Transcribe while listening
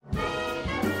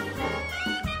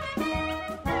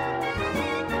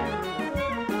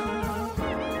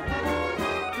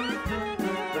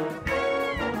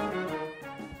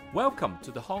Welcome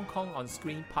to the Hong Kong On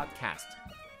Screen podcast,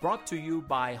 brought to you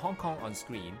by Hong Kong On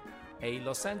Screen, a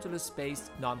Los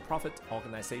Angeles-based non-profit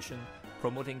organization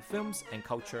promoting films and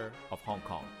culture of Hong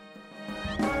Kong.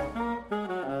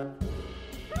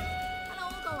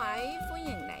 Hello， 各位，歡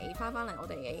迎你翻嚟我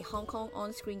哋 Hong Kong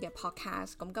On Screen 嘅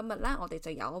podcast。咁今日咧，我哋就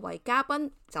有一位嘉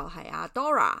賓，就係阿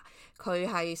Dora， 佢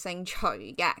係姓徐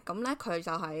嘅。咁咧，佢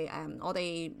就係我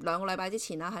哋2個禮拜之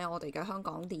前啦，喺我哋嘅香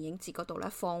港電影節嗰度咧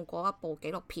放過一部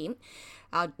紀錄片，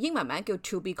英文名叫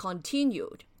To Be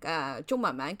Continued， 中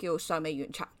文名叫尚未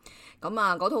完場。咁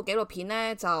啊，嗰套紀錄片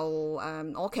咧就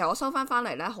其實我收翻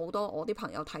嚟咧，好多我啲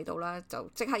朋友睇到咧，就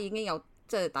即刻已經有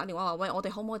即係打電話話喂，我哋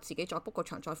可唔可以自己再 book 個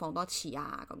場再放多次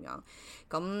啊？咁樣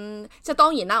咁即係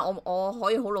當然啦，我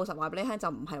可以好老實話俾你聽，就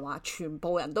唔係話全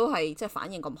部人都係即係反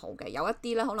應咁好嘅，有一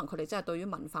啲咧可能佢哋真係對於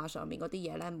文化上面嗰啲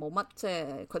嘢咧冇乜，即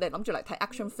係佢哋諗住嚟睇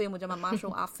action film 嘅啫嘛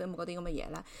，martial art film 嗰啲咁嘅嘢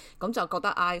咧，咁就覺得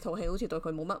套戲好似對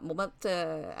佢冇乜即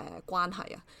係關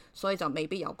係啊，所以就未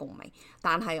必有共鳴。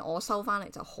但係我收翻嚟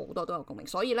就好多都有共鳴，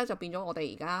所以咧就變咗我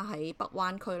哋而家喺北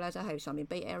灣區咧，即係上面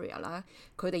Bay Area 啦，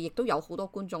佢哋亦都有好多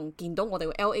觀眾見到我哋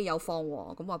LA 有放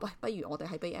喎，咁話喂，不如我哋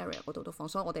喺 Bay Area 嗰度都放，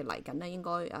所以我哋嚟緊咧應該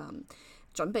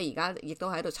準備而家亦都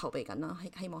喺度籌備緊啦，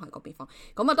希望喺嗰邊放。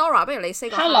咁啊 Dora， 不如你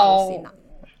say 個 hello 先啦。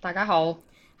大家好。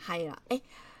係啦，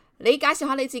你介紹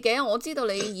下你自己啊！我知道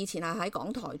你以前係喺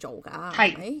港台做㗎，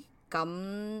係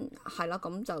咁係啦，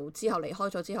咁就之後離開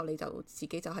咗之後，你就自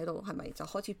己就喺度係咪就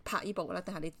開始拍呢部咧？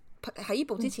定係你喺呢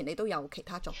部之前你都有其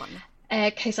他作品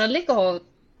咧？其實呢個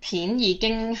片已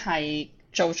經係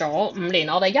做咗5年，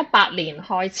我哋18年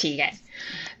開始嘅。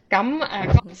咁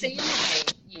嗰時因為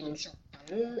係延續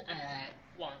緊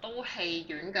皇都戲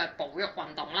院嘅保育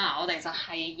運動啦，我哋就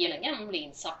係2015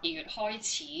年12月開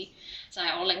始，就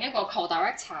係我另一個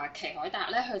co-director 祁海達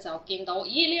咧，佢就見到呢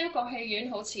一個戲院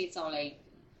好似就嚟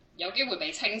有機會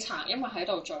被清拆，因為喺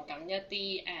度做緊一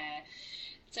啲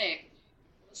即係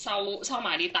收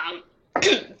埋啲單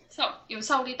要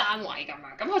收啲單位咁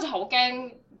樣，咁佢就好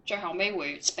驚最後尾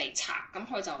會被拆，咁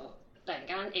佢就突然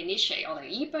間 initiate 我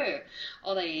哋，不如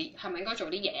我哋係咪應該做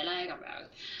啲嘢咧？咁樣，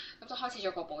咁就開始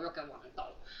咗個保育嘅運動，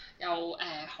又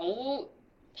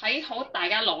喺好大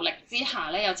家努力之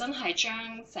下咧，又真係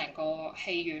將成個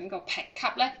戲院個評級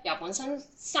咧，由本身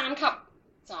3級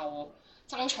就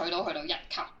爭取到去到1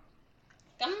級。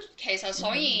咁其實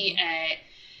所以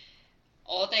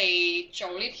我哋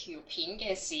做呢條片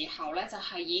嘅時候咧，就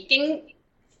係已經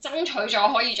爭取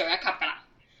咗可以做1級㗎啦。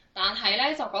但係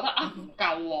咧就覺得唔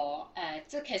夠喎，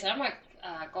即係其實因為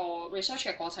個 research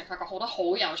嘅過程，發覺好多好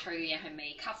有趣嘅嘢係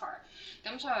未 cover，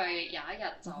 咁所以有一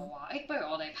日就話不如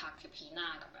我哋拍條片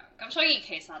啦咁樣。咁所以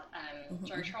其實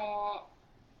最初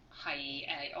係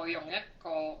我用一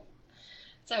個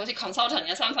即係好似 consultant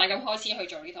嘅身份咁開始去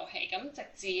做呢套戲，咁直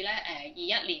至咧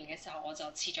21年嘅時候我就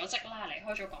辭咗職啦，離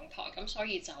開咗港台，咁所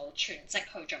以就全職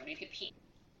去做呢條片。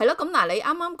係咯，咁嗱，你啱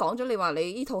啱講咗，你話你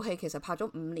呢套戲其實拍咗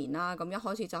5年啦，咁一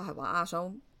開始就係話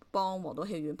想幫皇都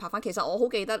戲院拍翻。其實我好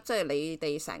記得，即係你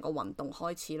哋成個運動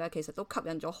開始咧，其實都吸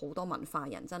引咗好多文化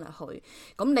人真係去。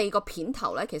咁你個片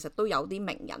頭咧，其實都有啲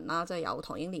名人啦，即係有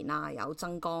唐英年啊，有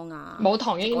曾江啊，冇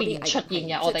唐英年出現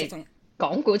嘅，我哋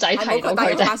講古仔睇到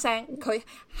佢啫。聲佢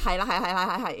係啦，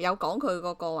係有講佢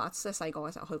嗰個話，即係細個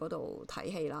嘅時候去嗰度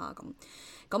睇戲啦，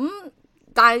咁。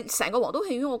但係成個皇都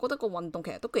戲院，我覺得個運動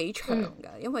其實都幾長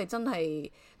嘅，因為真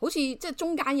係好似即係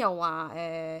中間又話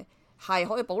係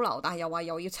可以保留，但係又話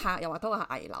又要拆，又話都係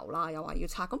危樓啦，又話要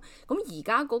拆。咁而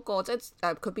家嗰個即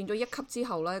係佢變咗1級之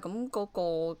後咧，咁嗰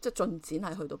個即係進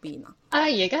展係去到邊啊？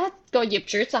而家個業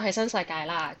主就係新世界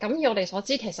啦。咁以我哋所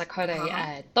知，其實佢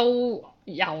哋都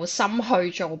有心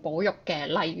去做保育嘅，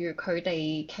例如佢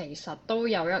哋其實都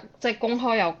有即係公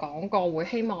開有講過，會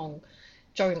希望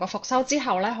做完個復修之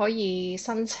後咧，可以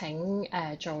申請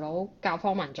做到教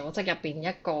科文組織入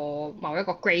邊某一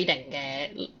個 grading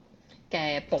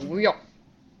嘅保育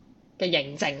嘅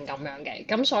認證咁樣嘅，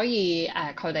咁所以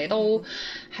佢哋都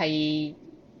係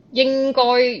應該，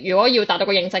如果要達到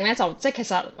個認證咧，就即係其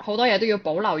實好多嘢都要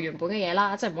保留原本嘅嘢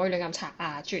啦，即係唔可以亂咁拆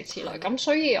啊，諸如此類。咁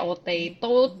所以我哋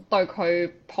都對佢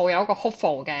抱有一個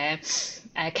hopeful 嘅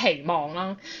期望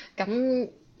啦。咁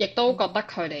亦都覺得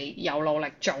佢哋有努力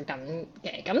做緊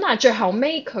嘅，咁但係最後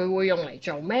尾佢會用嚟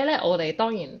做咩咧？我哋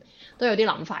當然都有啲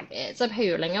諗法嘅，即係譬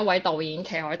如另一位導演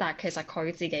祁海達，其實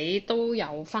佢自己都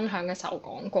有分享嘅時候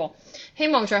講過，希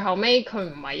望最後尾佢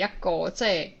唔係一個即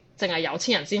係淨係有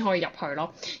錢人先可以入去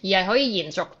咯，而係可以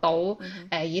延續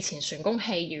到以前船工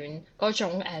戲院嗰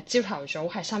種朝頭早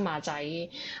係新馬仔，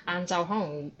晏晝可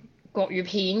能國語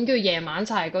片，跟住夜晚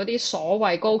就係嗰啲所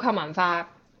謂高級文化。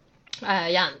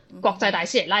有人國際大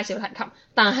師嚟拉小提琴，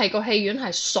但係個戲院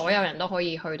係所有人都可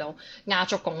以去到亞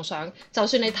足共賞，就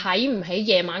算你睇唔起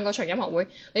夜晚嗰場音樂會，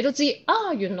你都知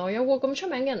啊原來有個咁出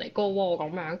名嘅人嚟過喎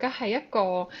咁樣，梗係一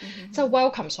個即係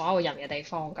welcome 所有人嘅地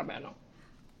方咁樣咯。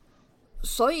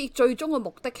所以最終嘅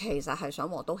目的其實係想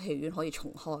皇都戲院可以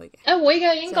重開嘅。會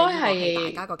嘅，應該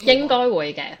係應該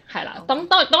會嘅，係啦。咁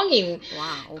當然，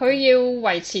佢要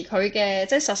維持佢嘅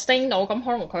即係 sustain 到，咁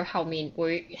可能佢後面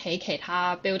會起其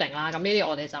他 building 啦。咁呢啲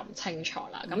我哋就唔清楚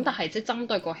啦。咁但係即係針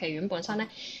對個戲院本身咧，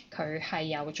佢係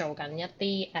有做緊一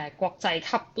啲國際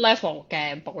級 level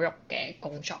嘅保育嘅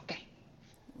工作嘅。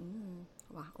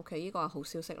哇 OK 呢個係好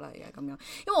消息嚟嘅咁樣，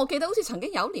因為我記得好似曾經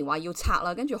有一年話要拆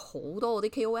啦，跟住好多嗰啲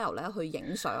KOL 咧去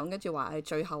影相，跟住話係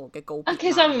最後嘅告別。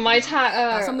其實唔係拆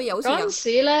啊，嗰陣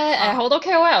時咧好多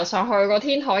KOL 上去個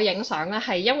天台影相咧，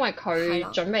係因為佢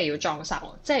準備要裝修，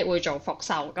即係會做復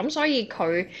修，咁所以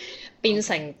佢變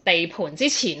成地盤之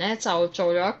前咧就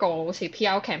做咗一個好似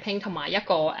PR campaign 同埋一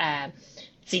個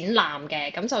展覽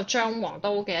嘅，咁就將皇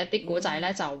都嘅一啲古仔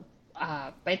咧就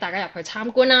俾大家入去參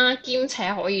觀啦，兼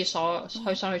且可以去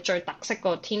上去最特色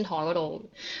個天台嗰度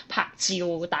拍照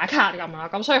打卡咁啦。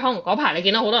咁所以可能嗰排你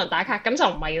見到好多人打卡，咁就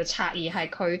唔係要拆，而係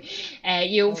佢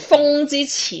要封之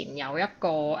前有一個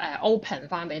open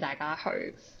翻俾大家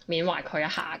去緬懷佢一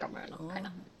下咁樣咯，係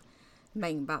啦。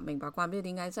明白，怪唔知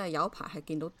點解真係有一排係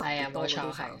見到特別多嗰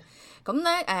啲相。咁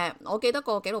咧我記得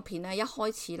個紀錄片咧一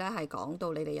開始咧係講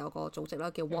到你哋有個組織啦，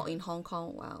叫 Walk in Hong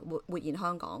Kong 活現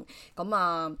香港。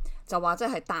咁就話即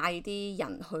係帶啲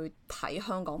人去睇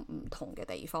香港唔同嘅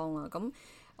地方啦。咁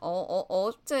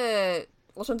我即係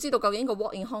我想知道究竟個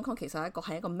Walk in Hong Kong 其實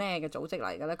係一個咩嘅組織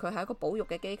嚟嘅咧？佢係一個保育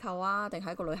嘅機構啊，定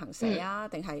係一個旅行社啊，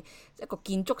定係一個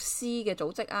建築師嘅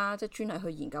組織啊？即係專係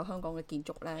去研究香港嘅建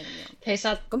築咧咁樣。其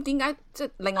實咁點解即係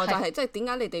另外就係即係點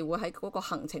解你哋會喺嗰個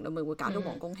行程裏面會揀咗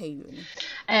皇宮戲院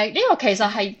咧？呢個其實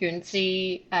係源自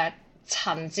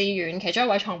陳志遠其中一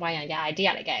位創辦人嘅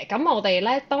idea 嚟嘅。咁我哋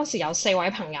咧當時有4位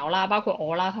朋友啦，包括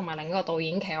我啦，同埋另一個導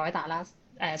演祁凱達啦。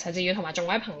陳志遠同埋仲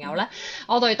位朋友咧，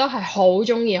我哋都係好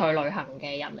中意去旅行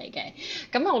嘅人嚟嘅。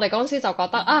咁我哋嗰陣時就覺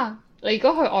得你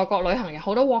如果去外國旅行，有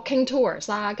好多 walking tours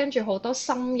啦，跟住好多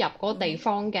深入嗰個地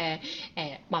方嘅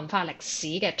文化歷史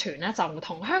嘅團咧，就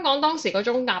同香港當時嗰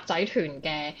種鴨仔團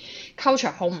嘅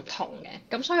culture 好唔同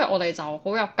嘅。咁所以我哋就好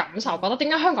有感受，覺得點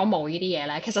解香港冇呢啲嘢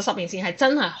咧？其實10年前係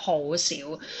真係好少，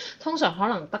通常可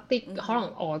能得啲可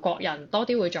能外國人多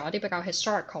啲會做一啲比較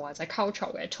historical 或者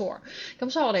cultural 嘅 tour。咁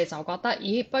所以我哋就覺得，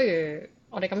咦，不如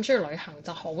我哋咁中意旅行，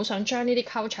就好想將呢啲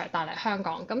culture 帶嚟香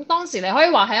港。咁當時你可以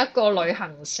話係一個旅行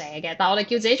社嘅，但係我哋叫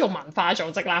自己做文化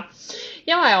組織啦，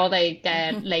因為我哋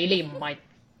嘅理念唔係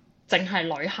淨係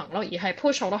旅行咯，而係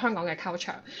push 好多香港嘅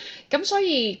culture。咁所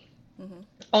以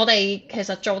我哋其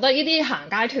實做得呢啲行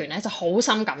街團咧，就好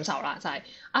深感受啦，就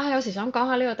係有時想講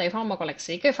下呢個地方某個歷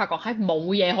史，跟住發覺冇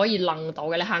嘢可以楞到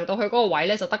嘅，你行到去嗰個位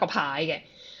咧就得個牌嘅。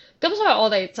咁所以我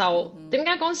哋就點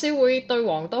解嗰時會對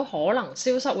皇都可能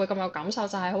消失會咁有感受，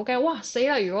就係好驚，哇死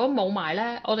啦！如果冇埋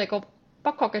咧，我哋個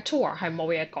北角嘅 tour 係冇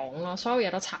嘢講咯，所有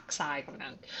嘢都拆晒咁樣。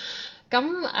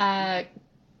咁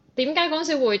點解嗰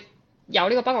時會有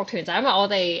呢個北角團，就係因為我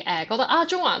哋覺得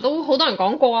中環都好多人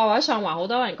講過或者上環好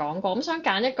多人講過，咁想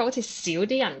揀一個好似少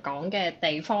啲人講嘅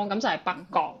地方，咁就係北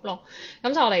角咯。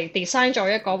咁就我哋 design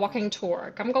咗一個 walking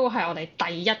tour，咁嗰個係我哋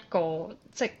第一個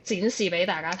即係展示俾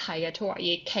大家睇嘅 tour，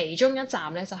而其中一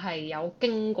站咧就係有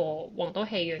經過皇都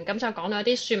戲院，咁就講到一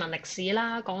啲庶民歷史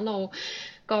啦，講到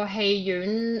個戲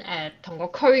院同個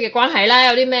區嘅關係啦，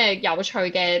有啲咩有趣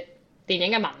嘅電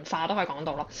影嘅文化都可以講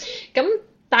到咯。咁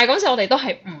但係嗰時我哋都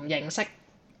係唔認識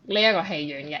呢一個戲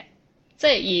院嘅，即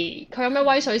係而佢有咩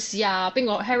威水史啊，邊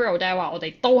個 Harry O'Dell 話我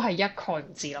哋都係一概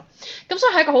唔知咯。咁所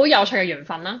以係一個好有趣嘅緣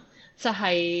分啦。就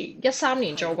係13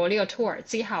年做過呢個 tour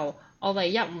之後，我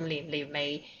哋15年年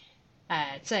尾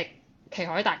即係祁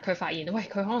凱達佢發現，喂，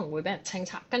佢可能會俾人清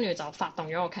拆，跟住就發動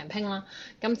咗個 campaign 啦。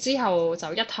咁之後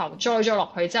就一頭栽咗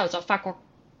落去之後，就發覺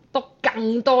都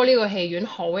更多呢個戲院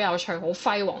好有趣、好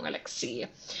輝煌嘅歷史嘅。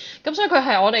咁所以佢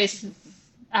係我哋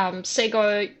4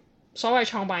個所謂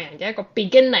創辦人嘅一個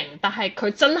beginning， 但係佢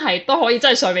真係都可以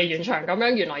真係尚未完場咁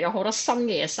樣，原來有好多新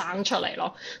嘅嘢生出嚟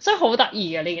咯，所以好得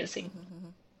意嘅呢件事。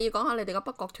要講下你哋個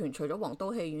北角團除咗皇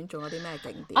都戲院，仲有啲咩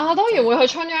景點？當然會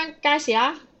去春秧街市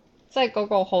啦，即係嗰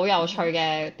個好有趣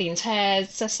嘅電車，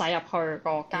即係駛入去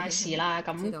個街市啦。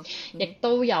咁亦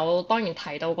都有當然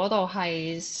提到嗰度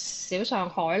係小上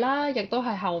海啦，亦都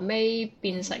係後尾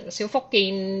變成小福建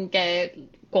嘅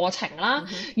過程啦，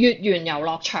月園遊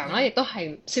樂場啦，亦都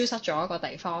係消失咗一個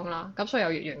地方啦。咁所以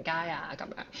有月園街啊咁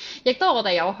樣，亦都我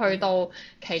哋有去到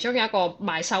其中有一個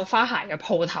賣繡花鞋嘅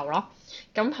鋪頭咯。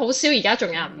咁好少而家仲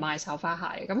有人賣繡花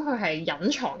鞋，咁佢係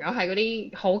隱藏咗喺嗰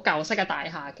啲好舊式嘅大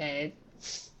廈嘅，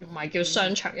唔係叫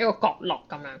商場，一個角落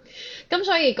咁樣。咁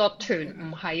所以個團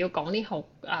唔係要講啲好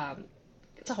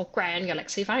即係好 grand 嘅歷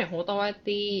史，反而好多一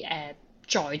啲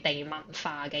在地文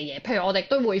化嘅嘢。譬如我哋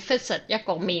都會 visit 一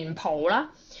個麵鋪啦，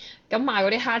咁買嗰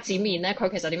啲蝦子麵咧，佢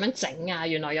其實點樣整啊？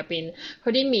原來入邊佢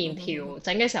啲麵條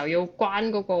整嘅時候要關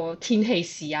嗰個天氣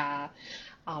事啊。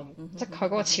即係佢嗰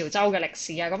個潮州嘅歷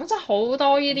史啊，咁即係好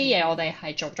多呢啲嘢，我哋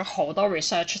係做咗好多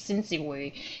research 先至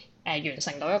會完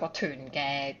成到一個團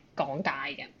嘅講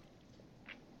解嘅。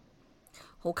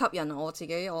好吸引啊！我自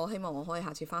己我希望我可以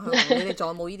下次翻香港。你哋仲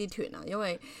有冇呢啲團啊？因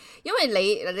為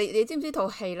你知唔知套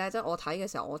戲咧？即係我睇嘅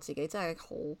時候，我自己真係好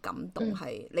感動。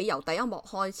係你由第一幕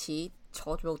開始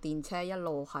坐住部電車，一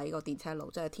路喺個電車路，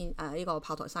即係呢個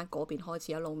炮台山嗰邊開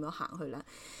始，一路咁樣行去咧。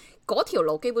嗰條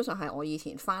路基本上係我以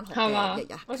前翻學嘅日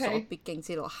日所必經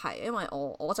之路，係因為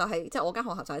我就係即係我間學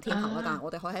校就喺天后啦，但係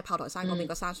我哋可以喺炮台山嗰邊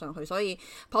個山上去，所以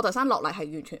炮台山落嚟係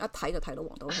完全一睇就睇到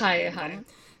黃島戲咁，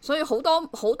所以好多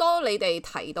你哋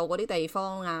提到嗰啲地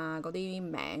方啊、嗰啲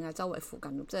名啊、周圍附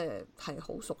近即係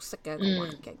好熟悉嘅一個環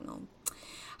境咯。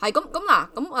係咁嗱，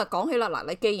咁講起啦嗱，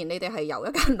你既然你哋係由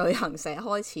一間旅行社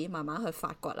開始慢慢去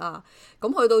發掘啦，咁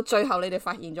去到最後你哋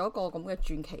發現咗一個咁嘅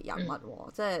傳奇人物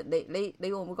喎，即係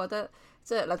你會唔會覺得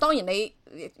即係嗱？當然你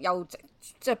又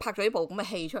即係拍咗呢部咁嘅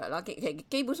戲出嚟啦，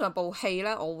基本上部戲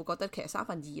咧，我會覺得其實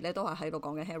2/3咧都係喺度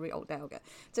講緊 Harry Odell 嘅，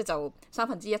即係就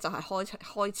1/3就係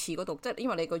開始嗰度，即係因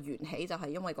為你個緣起就係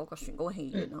因為嗰個船高戲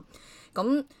院啦。咁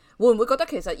會唔會覺得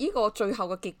其實呢個最後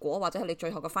嘅結果或者係你最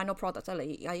後嘅 final product，即係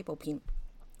你而家呢部片？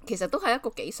其實都係一個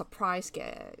幾 surprise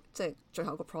嘅，即係最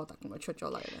後個 product 咁樣出咗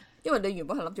嚟咧。因為你原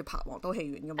本係諗住拍黃都戲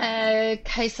院㗎嘛。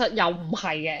其實又唔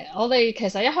係嘅。我哋其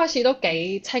實一開始都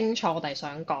幾清楚，我哋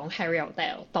想講 Harry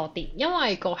Odell 多啲，因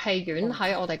為個戲院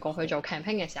喺我哋過去做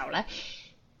campaign 嘅時候咧，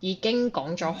已經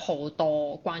講咗好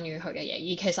多關於佢嘅嘢，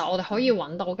而其實我哋可以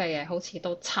揾到嘅嘢好似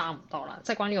都差唔多啦，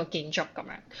即係關於個建築咁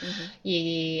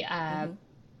樣。而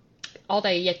我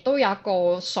哋亦都有一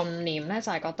個信念咧，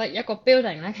就係覺得一個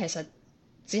building 咧，其實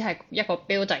只係一個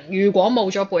building， 如果冇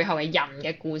咗背後嘅人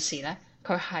嘅故事咧，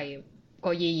佢係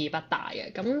個意義不大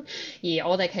嘅。咁而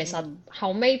我哋其實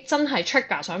後尾真係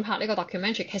trigger 想拍呢個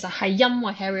documentary， 其實係因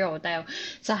為 Harry Odell，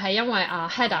 就係因為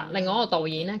Hedda 另外一個導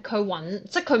演咧，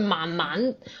即係佢慢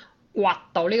慢挖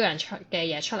到呢個人嘅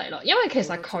嘢出嚟咯。因為其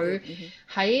實佢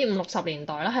喺50-60年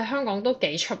代咧，喺香港都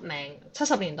幾出名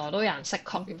，70年代都有人識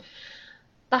佢。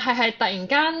但係突然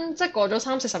間，即係過咗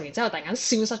30-40年之後，突然間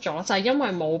消失咗，就係因為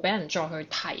冇俾人再去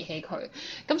提起佢。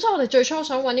咁所以我哋最初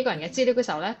想揾呢個人嘅資料嘅時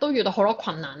候咧，都遇到好多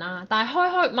困難啦。但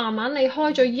係慢慢你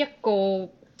開咗一個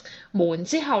門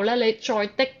之後咧，你再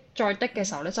的嘅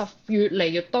時候咧，就越嚟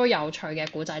越多有趣嘅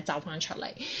故仔走翻出嚟。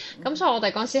咁所以我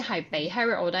哋嗰陣時係俾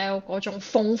Harry Odell 嗰種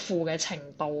豐富嘅程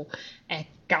度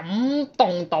感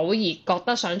動到，而覺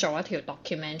得想做一條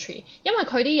documentary， 因為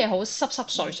佢啲嘢好濕濕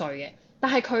碎碎嘅。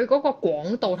但係佢嗰個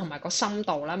廣度同埋個深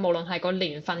度咧，無論係個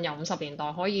年份由50年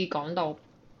代可以講到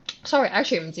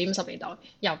 ，actually 唔止50年代，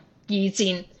由二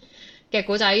戰嘅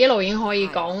古仔一路已經可以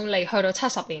講嚟去到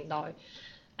70年代。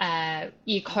而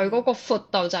佢嗰個闊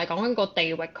度就係講緊個地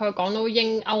域，佢講到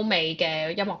歐美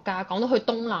嘅音樂家，講到去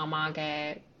東南亞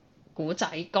嘅古仔，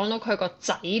講到佢個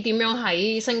仔點樣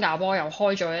喺新加坡又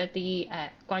開咗一啲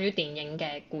關於電影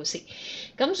嘅故事。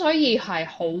咁所以係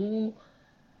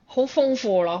好豐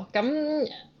富咯，咁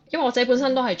因為我自己本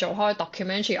身都係做開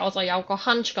documentary， 我就有個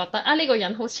hunch 覺得呢個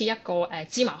人好似一個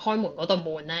芝麻開門嗰道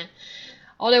門咧，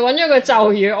我哋揾咗個咒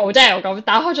語 Odell 咁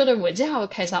打開咗對門之後，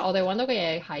其實我哋揾到嘅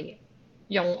嘢係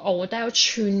用 Odell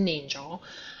串連咗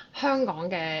香港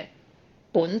嘅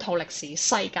本土歷史、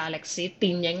世界歷史、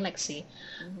電影歷史，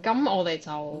咁我哋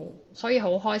就所以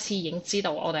好開始已經知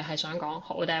道我哋係想講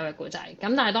Odell 嘅故仔。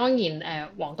咁但係當然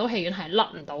黃都戲院係甩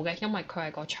唔到嘅，因為佢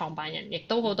係個創辦人，亦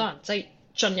都好多人即係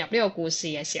進入呢個故事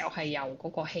嘅時候係由嗰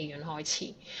個戲院開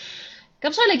始。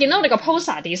咁所以你見到我哋個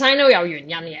poster design 都有原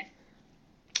因嘅。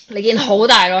你見好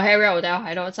大個 Harry Odell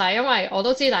喺度，就係因為我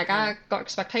都知大家個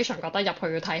expectation 覺得入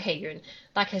去要睇戲院，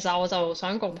但係其實我就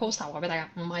想個 poster 話俾大家，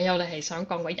唔係，我哋係想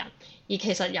講個人，而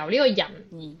其實由呢個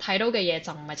人睇到嘅嘢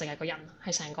就唔係淨係個人，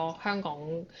係成個香港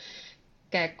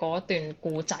嘅嗰段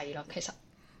故仔咯。其實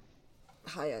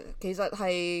係啊，其實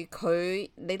係佢，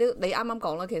你啱啱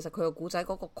講啦，其實佢個古仔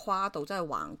嗰個跨度真係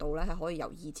橫度咧，係可以由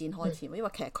二戰開始，因為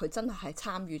其實佢真係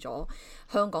參與咗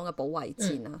香港嘅保衛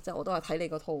戰啊，即係我都係睇你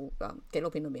嗰套紀錄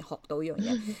片裏面學到呢樣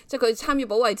嘢，即係佢參與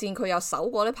保衛戰，佢又守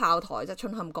過啲炮台，即係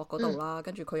春坎角嗰度啦，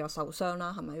跟住佢又受傷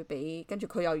啦，係咪跟住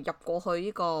佢又入過去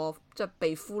呢個即係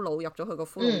被俘虜入咗去個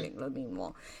俘虜營裏面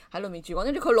喎，喺裏面住過，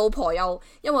跟住佢老婆又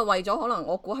因為咗可能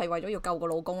我估係為咗要救個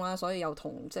老公啦，所以又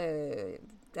同即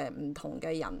係唔同嘅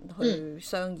人去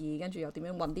商議，跟住又點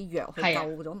樣揾啲藥去救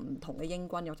咗唔同嘅英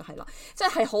軍，又就係啦，即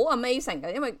係好 amazing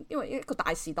嘅，因為一個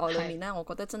大時代裏面咧，我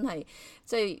覺得真係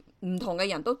即係唔同嘅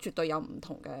人都絕對有唔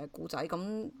同嘅故仔，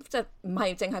咁即係唔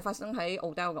係淨係發生喺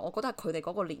澳洲嘅，我覺得係佢哋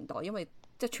嗰個年代，因為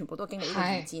即係全部都經歷呢個二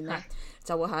戰咧，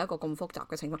就會係一個咁複雜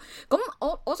嘅情況。咁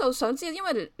我就想知，因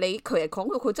為你其實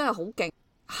講到佢真係好勁，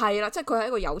係啦，即係佢係一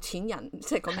個有錢人，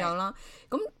即係咁樣啦，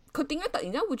咁。佢點解突然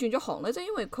間會轉咗行咧？即係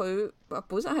因為佢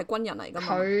本身係軍人嚟㗎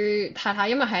嘛。佢太太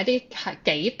因為係一啲係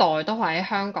幾代都係喺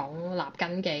香港立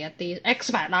根嘅一啲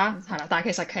expat 啦，係啦，但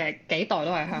係其實幾代都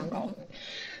係香港。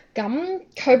咁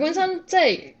佢本身即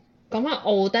係講翻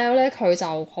奧黛爾咧，佢就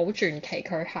好傳奇，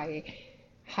佢係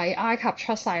喺埃及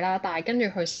出世啦，但係跟住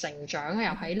佢成長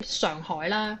又喺上海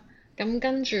啦。咁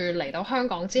跟住嚟到香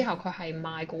港之後，佢係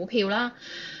賣股票啦。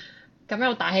咁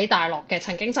又大起大落嘅，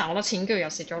曾經賺好多錢，跟住又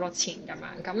蝕咗好多錢咁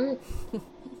樣。咁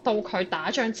到佢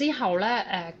打仗之後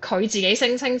咧，佢自己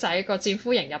聲稱就喺個戰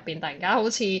俘營入邊，突然間好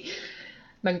似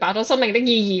明白咗生命的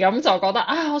意義咁，就覺得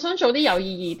我想做啲有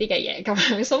意義啲嘅嘢咁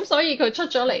樣。咁所以佢出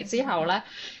咗嚟之後咧，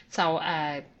就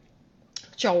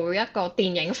做一個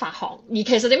電影發行。而其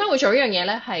實點解會做呢樣嘢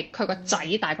咧？係佢個仔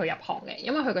帶佢入行嘅，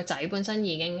因為佢個仔本身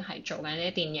已經係做緊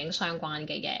啲電影相關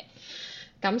嘅嘢，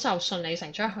咁就順理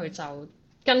成章佢就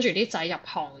跟住啲仔入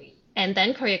行 and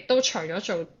then 佢亦都除咗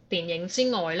做電影之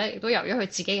外咧，亦都由於佢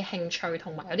自己嘅興趣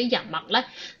同埋有啲人脈咧，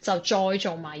就再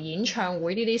做埋演唱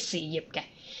會呢啲事業嘅。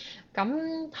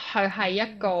咁佢係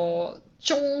一個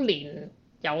中年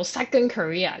有 second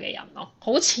career 嘅人咯，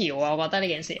好潮啊！我覺得呢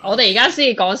件事，我哋而家先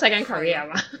至講 second career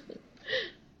嘛。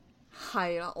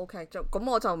係啦，OK，咁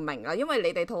我就明啦，因為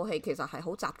你哋套戲其實係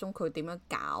好集中佢點樣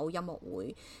搞音樂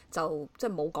會，就即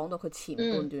係冇講到佢前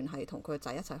半段係同佢個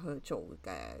仔一齊去做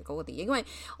嘅嗰個電影。因為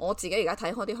我自己而家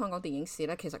睇開啲香港電影史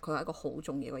咧，其實佢係一個好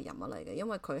重要嘅人物嚟嘅，因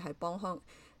為佢係幫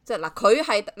即係嗱，佢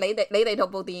係你哋套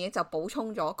部電影就補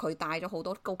充咗佢帶咗好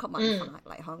多高級文化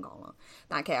嚟香港啦。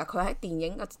但係其實佢喺電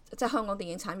影即係香港電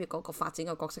影產業嗰個發展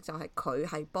嘅角色，就係佢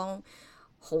係幫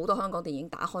好多香港電影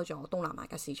打開咗東南亞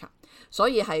嘅市場，所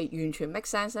以係完全 make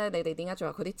sense 咧。你哋點解最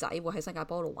後佢啲仔會喺新加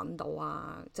坡度揾到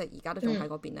啊？即係而家都仲喺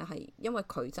嗰邊咧，係因為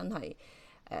佢真係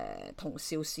同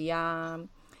邵氏啊，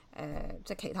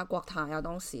即係其他國泰啊，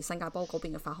當時新加坡嗰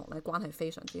邊嘅發行咧關係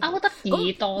非常之好。歐德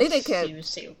爾多你哋其實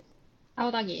少歐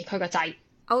德爾佢個仔，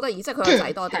歐德爾即係佢個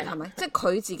仔多啲係咪？即係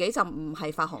佢自己就唔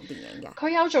係發行電影嘅。佢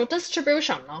有做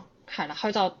distribution 咯，係啦，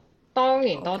佢就當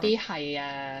年多啲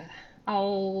係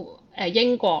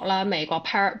英國啦、美國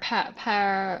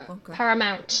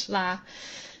Paramount 啦，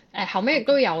後尾亦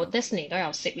都有 Disney 都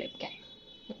有涉獵嘅。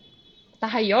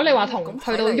但係如果你話同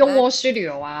去到 Young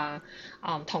Studio 啊、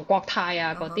同國泰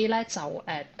啊嗰啲咧，就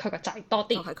佢個仔多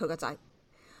啲。係佢個仔。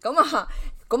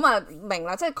咁啊明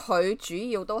啦，即係佢主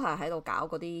要都係喺度搞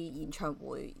嗰啲演唱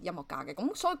會音樂家嘅，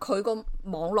咁所以佢個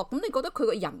網絡，咁你覺得佢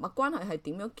個人物關係係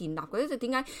點樣建立嘅？即係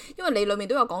點解？因為你裡面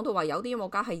都有講到話有啲音樂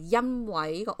家係因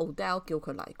為個 Odell 叫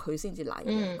佢嚟，佢先至嚟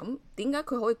嘅。咁點解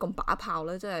佢可以咁把炮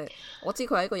咧？即係我知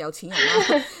佢係一個有錢人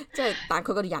啦，即係但係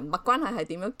佢個人物關係係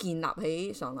點樣建立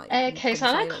起上嚟？其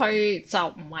實咧佢就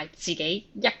唔係自己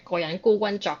一個人孤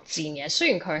軍作戰嘅，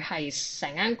雖然佢係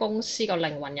成間公司個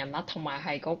靈魂人物，同埋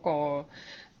係嗰個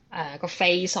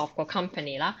face of 個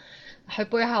company 啦，佢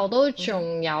背後都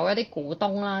仲有一啲股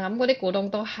東啦，咁嗰啲股東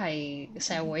都係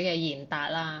社會嘅賢達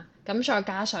啦，咁再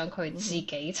加上佢自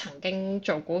己曾經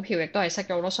做股票，亦都係識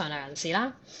咗好多上流人士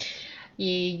啦，而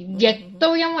亦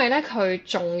都因為咧佢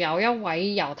仲有一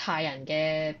位猶太人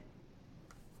嘅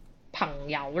朋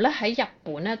友咧喺日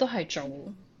本咧都係做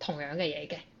同樣嘅嘢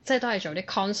嘅。即係都係做啲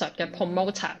concert 嘅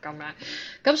promoter 咁樣，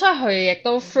咁所以佢亦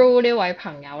都 through 呢位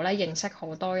朋友咧認識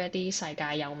好多一啲世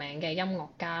界有名嘅音樂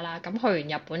家啦。咁去完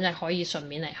日本就可以順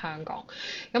便嚟香港，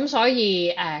咁所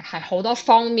以係好多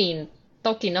方面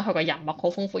都見到佢個人脈好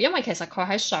豐富。因為其實佢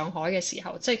喺上海嘅時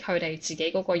候，即係佢哋自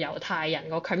己嗰個猶太人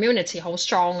個 community 好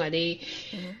strong 嗰啲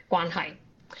關係，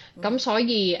咁所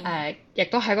以亦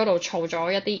都喺嗰度儲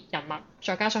咗一啲人脈，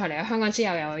再加上佢嚟咗香港之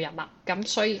後又有人脈，咁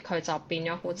所以佢就變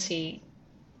咗好似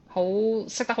好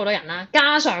識得好多人啦，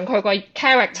加上佢個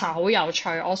character 好有趣，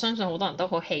我相信好多人都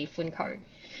好喜歡佢，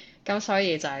咁所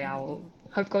以就有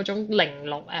佢嗰種玲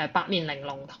瓏八面玲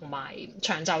瓏同埋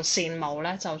長袖善舞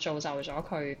咧，就造就咗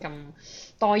佢咁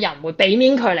多人會俾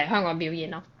面佢嚟香港表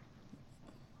演咯。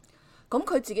咁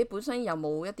佢自己本身有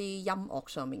冇一啲音樂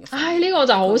上面嘅？唉，呢個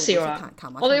就好笑啦，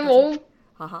我哋冇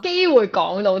機會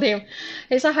講到添。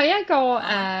其實喺一個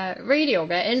radio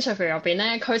嘅 interview 入邊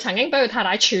咧，佢曾經俾佢太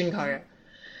太串佢，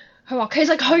佢話其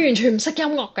實佢完全唔識音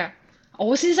樂嘅，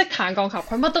我先識彈鋼琴，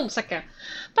佢乜都唔識嘅。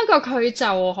不過佢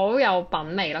就好有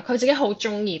品味啦，佢自己好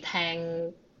中意聽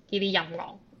呢啲音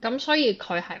樂，咁所以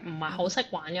佢係唔係好識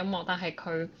玩音樂，但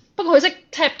係不過佢識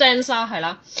tap dance 啦，係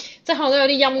啦，即係可能都有啲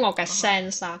音樂嘅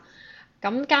sense 啦。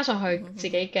咁加上佢自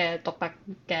己嘅獨特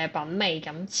嘅品味，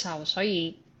咁就所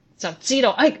以就知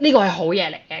道，呢個係好嘢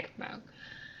嚟嘅咁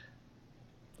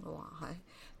樣。哇，係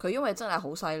佢因為真係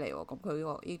好犀利喎！咁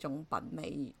佢呢種品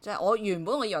味，即係我原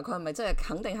本我以為佢係咪真係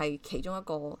肯定係其中一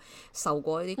個受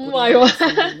過呢啲古典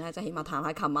訓練咧，即係起碼彈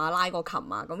下琴啊、拉個琴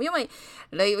啊咁。因為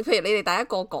譬如你哋第一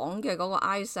個講嘅嗰個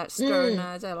Isaac Stern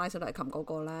咧，即係拉小提琴嗰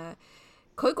個咧。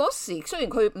佢嗰時雖然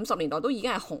佢50年代都已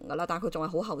經係紅㗎啦，但係佢仲係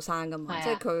好後生㗎嘛。即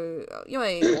係佢，因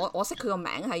為我識佢個名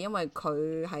係因為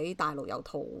佢喺大陸有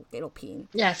套紀錄片。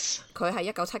Yes， 佢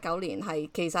係1979年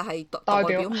其實係代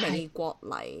表美國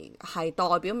嚟，係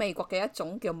代表美國嘅一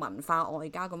種叫文化外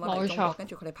交咁樣嚟中國。跟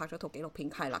住佢哋拍咗套紀錄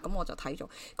片，係啦，咁我就睇咗。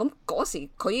咁嗰時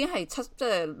佢已經係即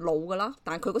係老㗎啦，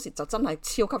但係佢嗰時就真係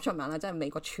超級出名啦，即係美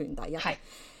國全第一。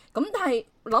咁但係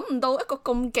諗唔到一個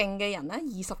咁勁嘅人咧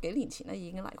，20幾年前咧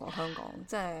已經嚟過香港，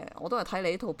即係我都係睇你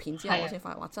呢套片之後，我先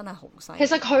發現話真係好犀利。其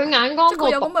實佢眼光個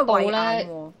獨步咧，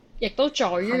亦都在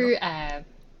於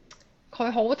佢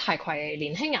好提攜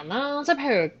年輕人啦。即係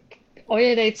譬如我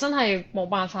哋真係冇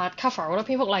辦法 cover 好多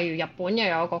篇幅，例如日本又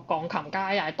有個鋼琴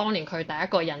家，又係當年佢第一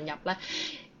個引入咧。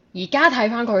而家睇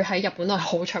翻佢喺日本都係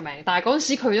好出名，但係嗰陣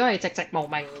時佢都係寂寂無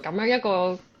名咁樣一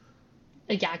個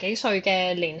20幾歲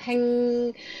嘅年輕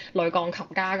女鋼琴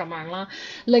家咁樣啦。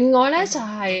另外咧就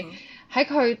係喺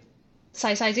佢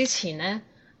逝世之前咧，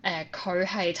佢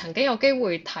係曾經有機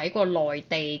會睇過內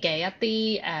地嘅一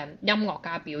啲音樂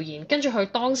家表演，跟住佢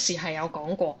當時係有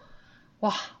講過，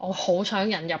哇！我好想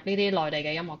引入呢啲內地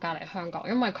嘅音樂家嚟香港，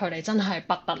因為佢哋真係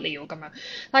不得了咁樣。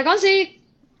但係嗰陣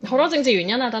時好多政治原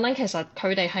因啊等等，其實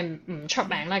佢哋係唔出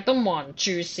名咧，都冇人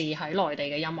注視喺內地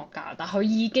嘅音樂家，但佢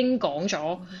已經講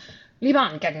咗。呢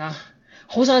班人勁啊，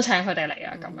好想請佢哋嚟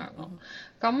啊，咁樣咯。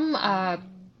咁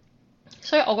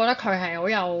所以我覺得佢係好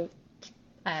有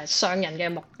上人嘅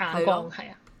眼光，係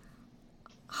啊，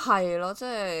係咯，即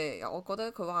係我覺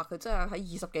得佢話佢真係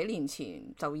喺20幾年前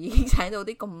就已經請到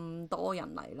啲咁多人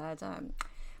嚟咧，真係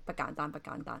不簡單，不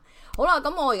簡單。好啦，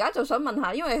咁我而家就想問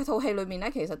下，因為套戲裏面咧，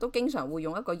其實都經常會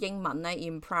用一個英文咧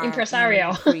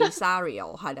impresario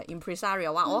係啦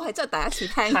impresario 啊，我係真係第一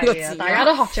次聽呢個字，大家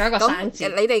都學咗一個生字。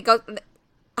你哋個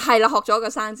係啦，學咗一個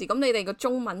生字，咁你哋個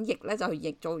中文譯咧就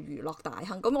譯做娛樂大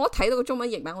亨。咁我一睇到個中文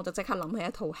譯名，我就即刻諗起一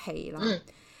套戲啦。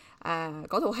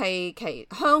嗰套戲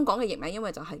香港嘅譯名，因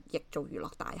為就係譯做娛樂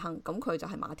大亨，咁佢就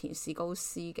係馬田史高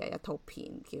斯嘅一套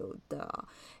片叫 The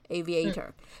Aviator。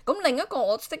咁另一個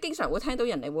我即係經常會聽到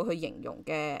人哋會去形容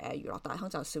嘅娛樂大亨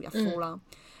就係邵逸夫啦，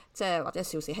即係或者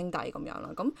邵氏兄弟咁樣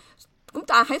啦。咁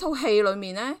但係喺套戲裏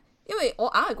面咧，因為我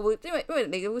硬係會，因為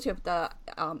你好似 The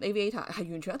Aviator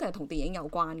係完全一定係同電影有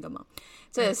關噶嘛，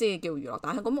即係先叫娛樂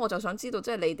大亨。咁我就想知道，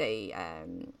即係你哋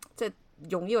即係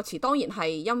用呢個詞，當然係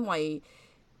因為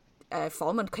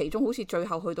訪問其中好似最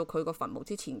後去到佢個墳墓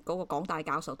之前，嗰個港大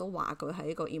教授都話佢係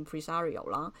一個 impresario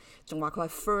啦，仲話佢係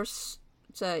first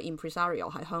即係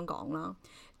impresario 喺香港啦。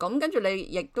咁跟住你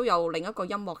亦都有另一個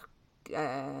音樂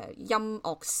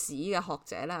史嘅學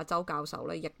者咧，周教授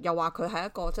咧，亦又話佢係一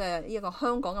個即係呢一個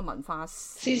香港嘅文化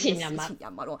史前人物，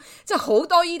即係好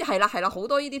多呢啲係啦，好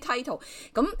多呢啲 title。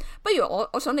咁不如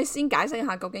我想你先解釋一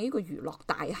下，究竟呢個娛樂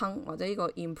大亨或者呢個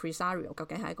impresario 究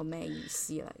竟係一個咩意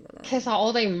思嚟嘅咧？其實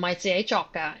我哋唔係自己作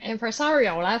㗎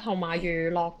impresario 咧，同埋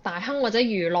娛樂大亨或者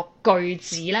娛樂巨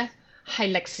子咧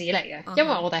係歷史嚟嘅，因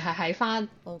為我哋係喺翻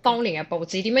當年嘅報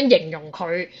紙點樣形容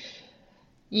佢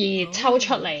而抽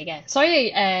出嚟嘅，所以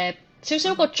少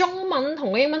少個中文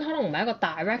同個英文可能唔係一個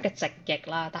direct 嘅直譯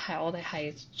啦，但係我哋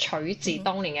係取自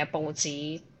當年嘅報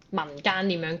紙民間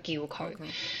點樣叫佢。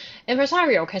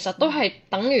impresario 其實都係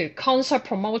等於 concert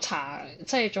promoter，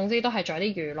 即係總之都係做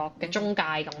啲娛樂嘅中介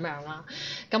咁樣啦。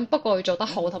咁不過佢做得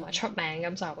好同埋出名，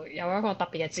咁就有一個特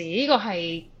別嘅字。呢個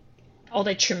係我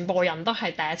哋全部人都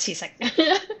係第一次識。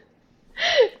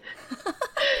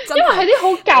因為係啲好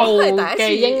舊嘅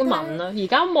英文啦，而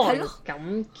家冇人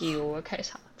咁叫啊，其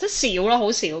實即係少啦，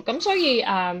好少咁，所以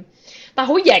但係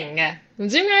好型嘅，唔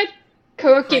知點解佢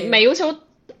個結尾好似好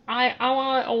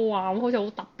IRO 啊，咁好似好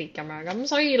特別咁樣，咁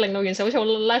所以令到件事好似好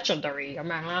legendary 咁樣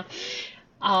啦。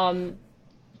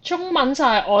中文就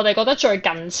係我哋覺得最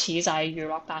近似就係娛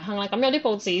樂大亨啦。咁有啲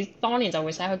報紙當年就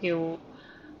會寫佢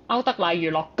叫歐德禮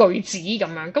娛樂巨子咁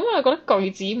樣。咁我哋覺得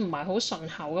巨子唔係好順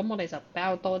口，咁我哋就比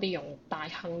較多啲用大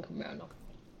亨咁樣咯。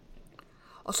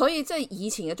所以即係以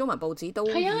前嘅中文報紙都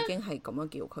已經係咁樣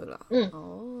叫佢啦。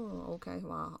OK，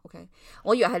 哇 OK，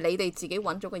 我以為係你哋自己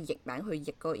揾咗個譯名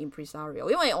去譯嗰個 impresario，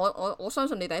 因為我相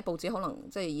信你哋喺報紙可能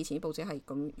即係以前啲報紙係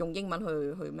咁用英文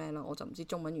去咩啦，我就唔知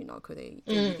中文原來佢哋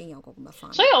已經有個咁嘅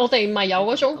翻譯。所以我哋咪有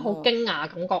嗰種好驚訝感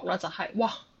覺啦，就係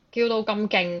哇叫到咁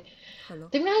勁，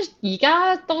點解而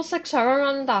家都識上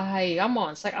run， 但係而家冇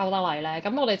人識歐德禮咧？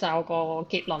咁我哋就有個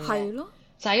結論嘅。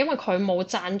就係因為佢冇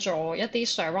贊助一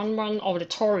啲 Run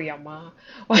Auditorium 啊，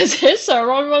或者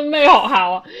Run 咩學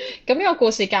校啊，咁呢個故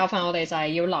事教訓我哋就係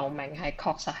要留名係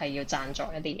確實係要贊助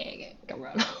一啲嘢嘅咁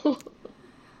樣咯。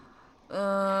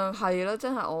係啦，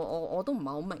真係我都唔係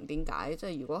好明點解，即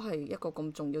係如果係一個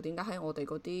咁重要，點解喺我哋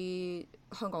嗰啲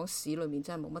香港史裏面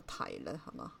真係冇乜提咧？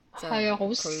係嘛？係啊，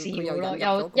好少咯，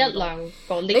有一兩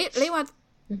個。你話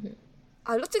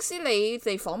係咯，即使你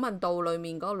哋訪問到裡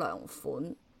面嗰個梁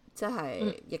款。即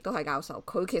係，亦都係教授，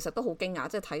佢其實都好驚訝，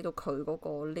即係睇到佢嗰個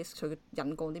list，佢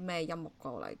引過啲咩音樂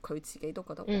過嚟，佢自己都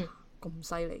覺得哇咁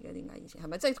犀利嘅，點解以前係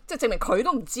咪？即係證明佢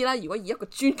都唔知啦。如果以一個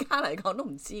專家嚟講都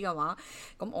唔知嘅話，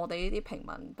咁我哋呢啲平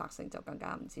民百姓就更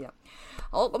加唔知啦。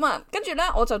好咁啊，跟住咧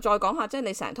我就再講下，即係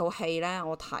你成套戲咧，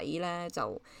我睇咧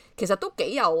就其實都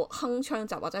幾有鏗鏘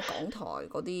集或者港台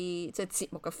嗰啲即係節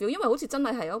目嘅 feel，因為好似真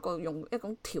係一個用一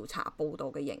種調查報導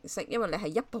嘅形式，因為你係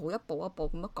一步一步咁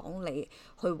樣講你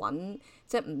去揾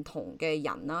即係唔同嘅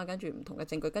人啦，跟住唔同嘅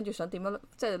證據，跟住想點樣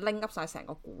即係拎 up 晒成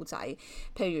個古仔。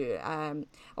譬如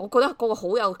我覺得嗰個好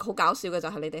搞笑嘅就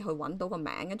係你哋去揾到個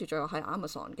名，跟住最後喺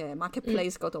Amazon 嘅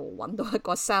Marketplace 嗰度揾到一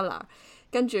個 seller，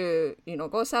跟住原來嗰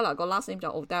個 seller 個 last name 就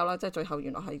Odell 啦，即係最後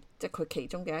原來係即係佢其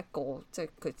中嘅一個，即係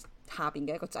佢下邊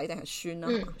嘅一個仔定係孫啦，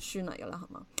孫嚟㗎啦，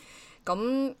係嘛？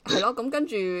咁係咯，咁跟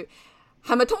住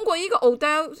係咪通過呢個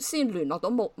Odell 先聯絡到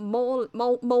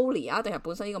Molly 啊？定係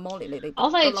本身呢個 Molly 你哋？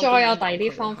我哋再有第二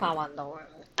啲方法揾到嘅。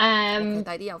第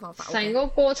二啲有方法。成個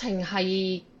過程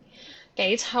係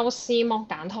幾抽絲剝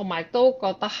繭，同埋都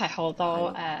覺得係好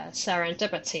多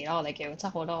serendipity 咯，我哋叫即係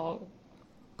好多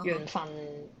緣分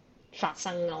發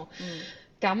生咯。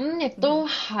咁亦都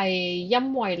係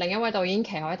因為另一位導演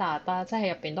奇海達啦，即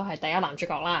係入邊都係第一男主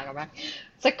角啦，咁樣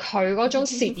即係佢嗰種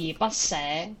鍥而不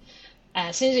捨，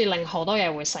先至令好多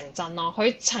嘢會成真咯。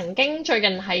佢曾經最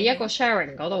近喺一個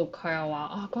sharing 嗰度，佢又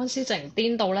話嗰陣時淨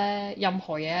癲到咧，任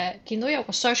何嘢見到有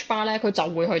個 search bar 咧，佢就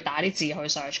會去打啲字去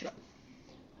search 啦。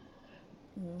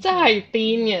真係癲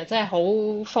嘅，真係好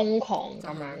瘋狂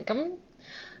咁樣。咁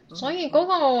所以嗰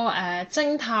個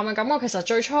偵探嘅感覺其實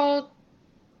最初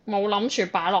冇諗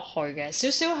住擺落去嘅，少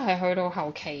少係去到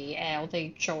後期我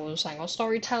哋做成個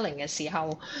storytelling 嘅時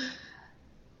候，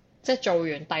即係做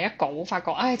完第一稿，發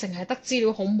覺淨係得資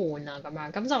料好悶啊咁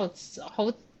樣，咁就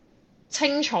好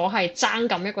清楚係爭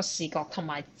緊一個視覺，同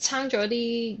埋爭咗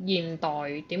一啲現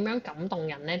代點樣感動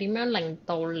人咧，點樣令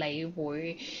到你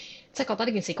會即係覺得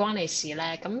呢件事關你事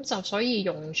咧，咁就所以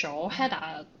用咗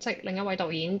Heather 即係另一位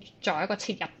導演作為一個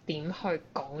切入點去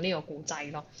講呢個故仔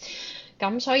咯。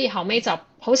咁所以後尾就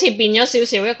好似變咗少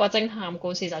少一個偵探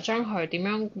故事，就將佢點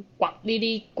樣掘呢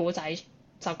啲故仔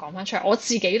就講翻出嚟。我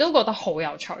自己都覺得好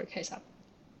有趣，其實。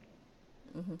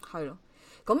係咯。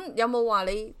咁有冇話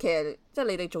你其實即係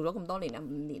你哋做咗咁多年啊，5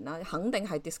年啦，肯定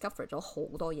係 discover 咗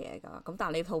好多嘢㗎。咁但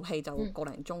係你套戲就個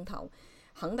零鐘頭。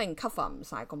肯定 cover 唔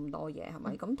晒咁多嘢，係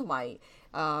咪？咁同埋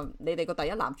你哋個第一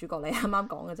男主角你啱啱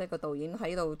講嘅啫，個導演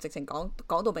喺度直情講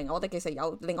到明，我哋其實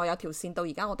有另外有條線到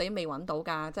而家我哋都未揾到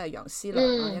㗎，即係楊思良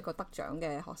啊，一個得獎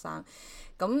嘅學生。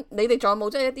咁你哋仲有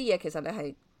冇即係一啲嘢其實你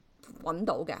係揾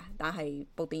到嘅，但係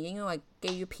部電影因為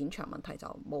基於片長問題就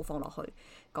冇放落去。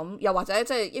咁又或者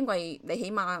即係因為你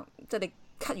起碼即係你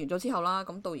cut 完咗之後啦，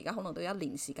咁到而家可能都有1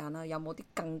年時間啦，有冇啲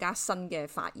更加新嘅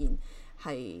發現？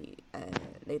係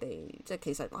你哋即係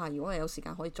其實如果係有時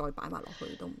間可以再擺埋落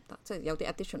去都唔得，即係有啲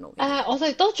additional 嘅。我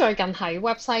哋都最近喺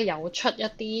website 有出一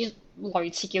啲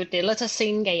類似叫 deleted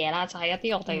scene 嘅嘢啦，就係一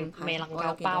啲我哋未能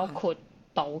夠包括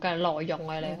到嘅內容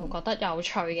嘅，你覺得有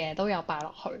趣嘅都有擺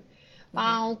落去。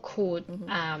包括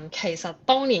其實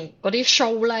當年嗰啲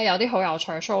show 咧，有啲好有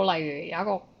趣嘅 show，例如有一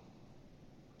個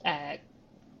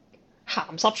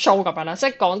鹹濕 show 咁樣啦，即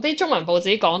係講啲中文報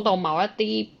紙講到某一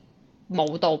啲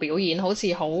舞蹈表演好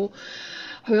似好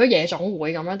去咗夜總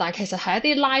會咁樣，但係其實係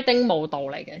一啲拉丁舞蹈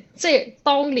嚟嘅，即係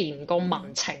當年個民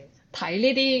情睇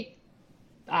呢啲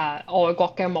外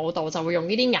國嘅舞蹈就會用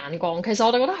呢啲眼光，其實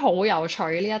我哋覺得好有趣，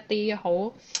呢一啲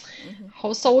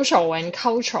好 social and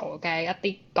cultural 嘅一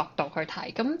啲角度去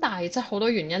睇。咁但係即係好多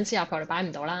原因之下，佢哋擺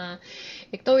唔到啦。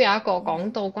亦都有一個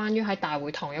講到關於喺大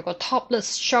會堂有個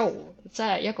topless show，即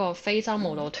係一個非洲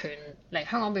舞蹈團嚟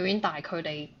香港表演，但係佢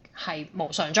哋係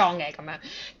無上裝嘅咁樣，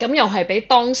咁又係俾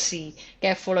當時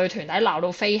嘅婦女團體鬧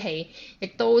到飛起，亦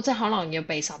都即係可能要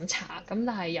被審查。咁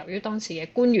但係由於當時嘅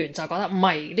官員就覺得唔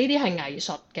係，呢啲係藝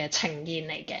術嘅呈現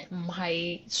嚟嘅，唔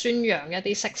係宣揚一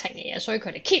啲色情嘅嘢，所以佢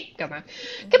哋 keep 咁樣。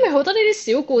咁咪好多呢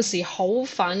啲小故事好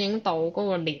反映到嗰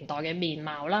個年代嘅面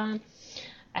貌啦。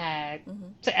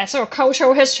即係所以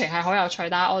cultural history 係好有趣，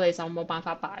但係我哋就冇辦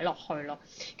法擺落去咯。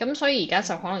咁所以而家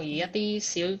就可能以一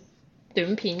啲小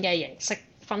短片嘅形式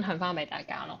分享翻俾大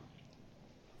家咯。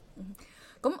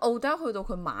咁奧黛去到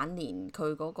佢晚年，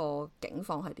佢嗰個境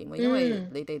況係點嘅？因為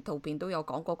你哋圖片都有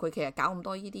講過，佢其實搞咁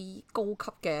多呢啲高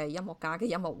級嘅音樂家嘅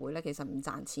音樂會咧，其實唔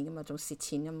賺錢噶嘛，仲蝕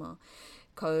錢噶嘛。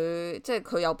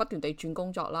佢又不斷地轉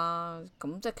工作啦，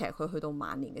咁即係其實佢去到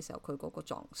晚年嘅時候，佢嗰個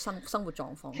生活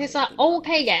狀況其實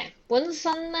OK 嘅，本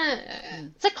身咧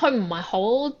即係佢唔係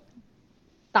好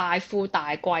大富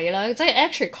大貴啦，即係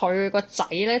actually 佢個仔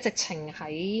咧直情喺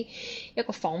一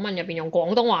個訪問入邊用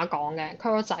廣東話講嘅，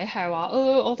佢個仔係話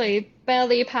我哋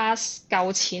barely pass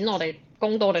夠錢，我哋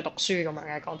供到我哋讀書咁樣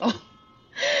嘅講到。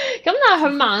咁但係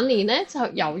佢晚年咧就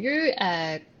由於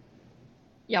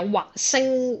有華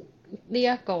星呢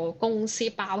一個公司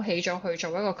包起咗去做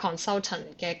一個 consultant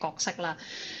嘅角色啦，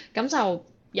咁就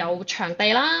有場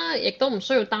地啦，亦都唔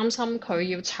需要擔心佢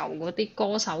要籌嗰啲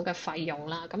歌手嘅費用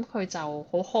啦，咁佢就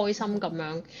好開心咁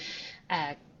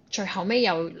樣最後尾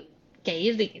有幾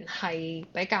年係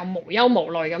比較無憂無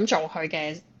慮咁做佢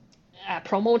嘅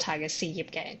promoter 嘅事業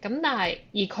嘅，咁但係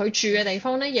而佢住嘅地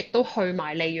方咧，亦都去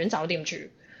埋利苑酒店住，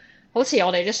好似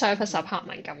我哋啲 service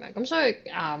apartment 咁樣，咁所以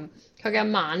佢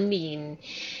嘅晚年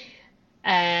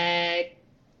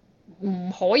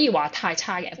唔可以話太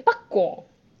差嘅，不過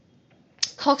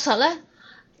確實咧，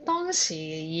當時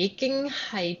已經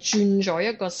係轉咗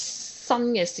一個新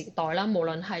嘅時代啦。無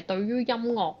論係對於音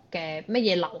樂嘅乜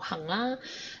嘢流行啦，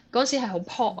嗰時係好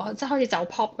pop 啊，即係開始走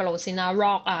pop 嘅路線啦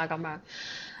，rock 啊咁樣。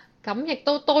咁亦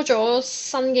都多咗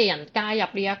新嘅人加入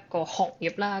呢一個行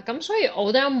業啦。咁所以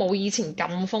我覺得冇以前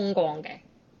咁風光嘅。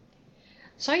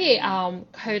所以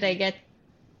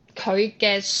佢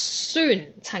嘅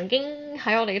孫曾經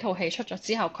喺我哋呢套戲出咗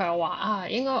之後，佢又話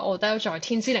應該奧黛在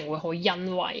天之靈會好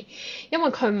欣慰，因為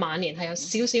佢晚年係有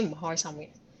少少唔開心嘅，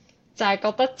就係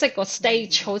覺得即係個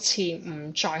stage 好似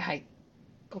唔再係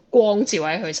個光照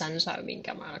喺佢身上面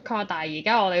咁樣。佢話但係而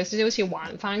家我哋有少少好似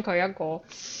還翻佢一個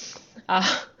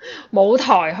舞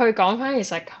台去講翻，其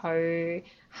實佢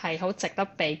係好值得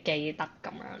被記得咁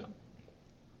樣咯。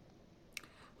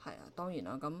係啊，當然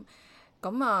啦，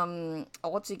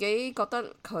我自己覺得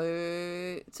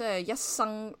佢即係一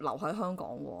生留喺香港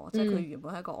喎，即係佢原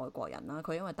本係一個外國人啦，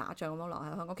佢因為打仗咁樣留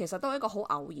喺香港，其實都係一個好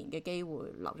偶然嘅機會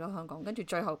留咗香港，跟住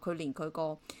最後佢連佢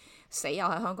個死又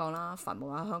喺香港啦，墳墓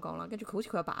又喺香港啦，跟住佢好似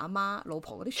佢阿爸阿媽、老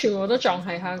婆嗰啲全部都葬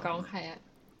喺香港，係啊，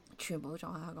全部都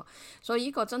葬喺香港，所以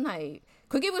呢個真係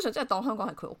佢基本上真係當香港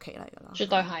係佢屋企嚟㗎啦，絕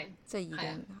對係，即係已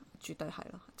經。絕對係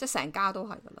咯，即係成家都係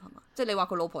㗎啦，係嘛？即係你話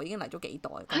佢老婆已經嚟咗幾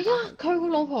代？係啊，佢個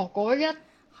老婆嗰一係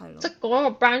咯，即係嗰個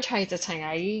branch 係直情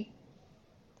喺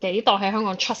幾代喺香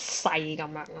港出世咁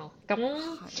樣咯。咁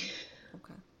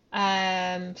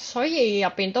所以入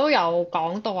邊都有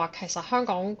講到話，其實香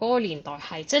港嗰個年代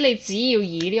係即係你只要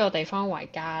以呢個地方為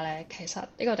家咧，其實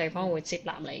呢個地方會接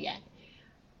納你嘅。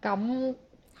咁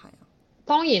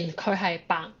當然佢係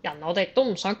白人，我哋都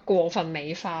唔想過分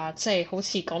美化，即係好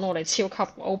似講到我哋超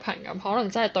級 open 咁，可能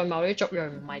真係對某啲族裔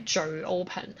唔係最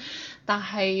open，但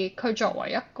係佢作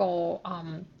為一個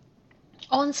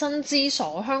安身之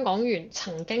所，香港原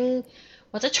曾經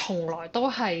或者從來都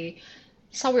係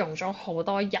收容咗好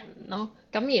多人咯。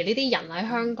咁而呢啲人喺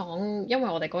香港，因為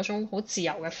我哋嗰種好自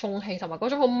由嘅風氣，同埋嗰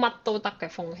種好乜都得嘅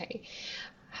風氣。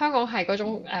香港係嗰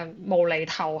種無厘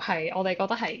頭，係我哋覺得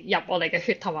係入我哋嘅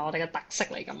血同埋我哋嘅特色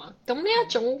嚟㗎嘛。咁呢一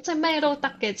種即係咩都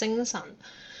得嘅精神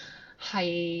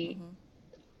係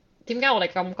點解我哋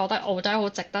咁覺得奧黛好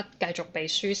值得繼續被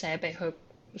書寫、被去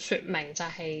説明？就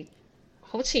係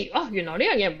好似原來呢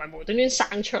樣嘢唔係無端端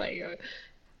生出嚟嘅。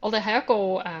我哋喺一個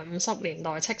50年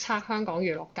代叱咤香港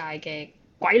娛樂界嘅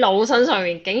鬼佬身上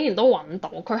面，竟然都揾到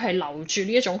佢係流住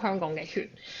呢一種香港嘅血。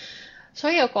所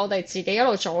以我哋自己一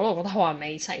路做一路覺得好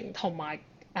amazing，同埋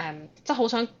即係好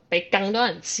想俾更多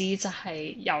人知，就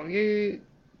係由於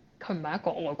佢唔係一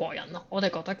個外國人咯，我哋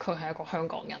覺得佢係一個香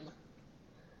港人咯。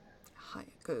係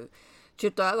佢絕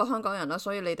對係一個香港人啦，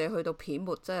所以你哋去到片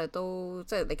末，即係都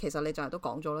即係你其實你就係都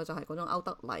講咗啦，就係嗰種歐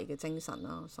德禮嘅精神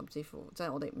啦，甚至乎即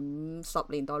係我哋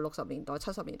50年代、60年代、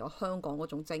70年代香港嗰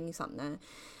種精神咧，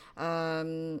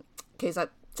其實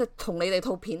即係同你哋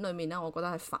套片裡面咧，我覺得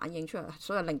係反映出嚟，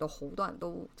所以令到好多人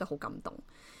都即係好感動。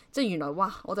即係原來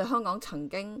哇，我哋香港曾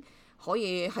經可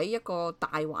以喺一個大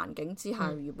環境之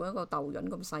下，原本一個豆潤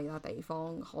咁細嘅地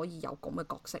方，可以有咁嘅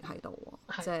角色喺度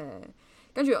喎，即係。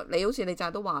跟住你好似你就係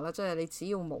都話啦，即係你只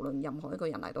要無論任何一個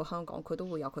人嚟到香港，佢都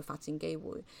會有佢發展機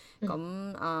會。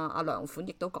咁阿梁款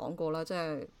亦都講過啦，即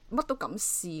係乜都敢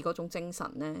試嗰種精神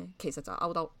咧，其實就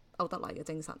歐德禮嘅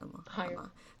精神啊嘛，係嘛？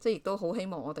即係亦都好希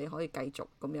望我哋可以繼續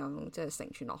咁樣即係承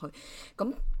傳落去。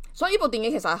咁所以呢部電影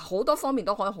其實係好多方面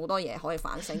都可以好多嘢可以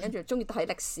反省。跟住中意睇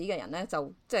歷史嘅人咧，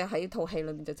就即係喺套戲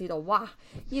裏面就知道，哇！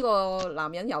呢個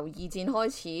男人由二戰開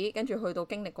始，跟住去到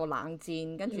經歷過冷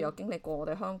戰，跟住又經歷過我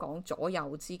哋香港左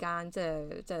右之間，即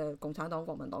係共產黨、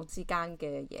國民黨之間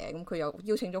嘅嘢。咁佢又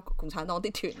邀請咗共產黨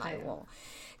啲團嚟喎。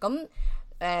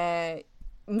咁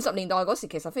50年代嗰時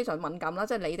其實非常敏感啦，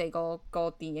即係你哋個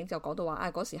電影就講到話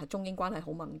嗰時係中英關係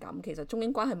好敏感。其實中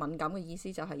英關係敏感嘅意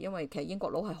思就係因為其實英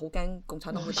國佬係好驚共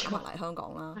產黨會打埋嚟香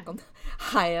港啦。咁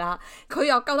係啦，佢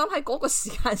又夠膽喺嗰個時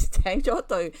間請咗一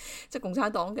隊即係共產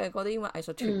黨嘅嗰啲咁嘅藝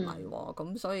術團嚟喎。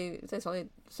咁所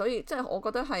以即係我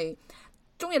覺得係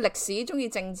中意歷史、中意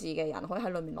政治嘅人可以喺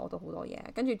裏面攞到好多嘢。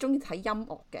跟住中意睇音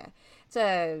樂嘅，即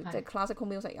係 classical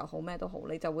music 又好咩都好，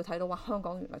你就會睇到香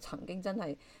港原來曾經真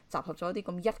係集合咗一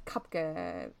啲咁一級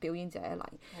嘅表演者嚟。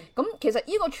咁其實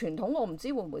呢個傳統我唔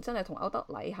知會唔會真係同歐德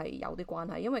禮係有啲關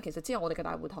係，因為其實之後我哋嘅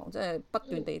大會堂即係不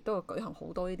斷地都會舉行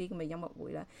好多呢啲咁嘅音樂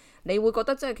會咧。你會覺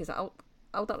得即係其實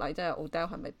歐德禮即係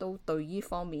Odell 係咪都對呢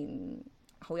方面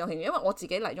好有興趣？因為我自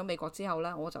己嚟咗美國之後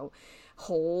咧，我就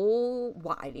好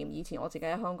懷念以前我自己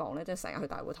喺香港咧，即係成日去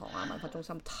大會堂啊、文化中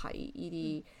心睇呢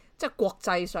啲，即係國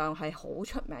際上係好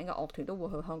出名嘅樂團都會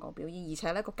去香港表演，而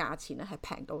且咧個價錢咧係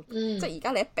平到，即係而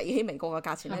家你一比起美國嘅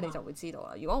價錢咧，你就會知道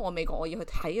啦。如果我美國我要去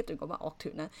睇一段咁嘅樂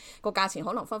團咧，個價錢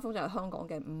可能分分就係香港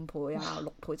嘅5倍啊、6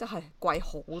倍，即係貴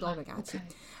好多嘅價錢。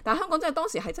但係香港真係當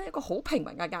時係真係一個好平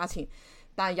民嘅價錢。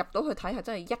但係入到去睇係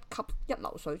真係一級一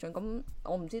流水準，咁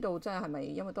我唔知道真係咪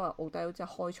因為都係Odell即係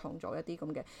開創咗一啲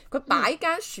咁嘅，佢擺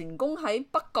間船工喺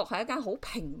北角係一間好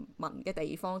平民嘅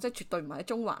地方，即係絕對唔係喺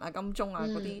中環啊、金鐘啊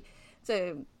嗰啲，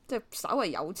即係稍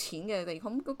為有錢嘅地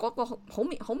方。咁嗰個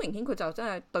好明顯佢就真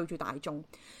係對住大眾。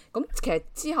咁其實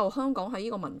之後香港喺呢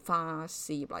個文化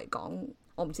事業嚟講，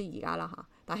我唔知而家啦嚇，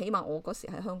但係起碼我嗰時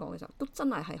喺香港嘅時候，都真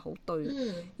係好對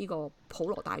呢個普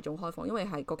羅大眾開放，因為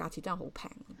係個價錢真係好平。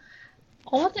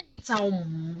我哋就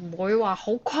唔會話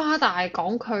好誇大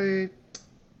講佢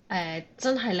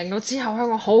真係令到之後香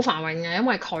港好繁榮嘅，因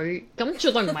為佢咁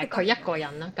絕對唔係佢一個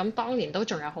人啦。咁當年都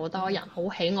仲有好多人好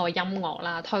喜愛音樂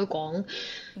啦，推廣呢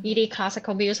啲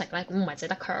classical music 咧，咁唔係只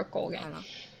得佢一個嘅。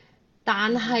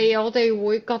但係我哋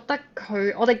會覺得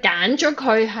我哋揀咗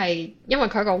佢係因為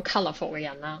佢係一個好 colourful 嘅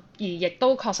人啦，而亦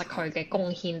都確實佢嘅貢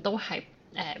獻都係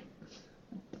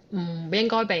唔應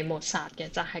該被抹殺嘅，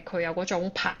就係佢有嗰種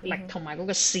魄力同埋嗰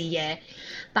個視野，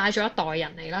帶咗一代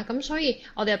人嚟啦。咁所以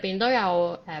我哋入邊都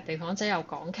有被訪者有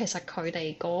講，其實佢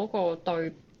哋嗰個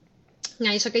對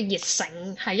藝術嘅熱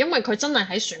誠係因為佢真係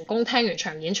喺船工聽完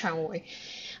場演唱會，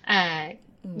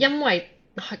因為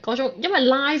係嗰種因為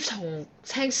live 同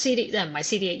聽 CD 即係唔係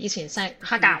CD 以前聲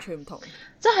黑膠完全唔同，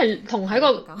即係同喺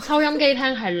個收音機聽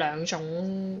係兩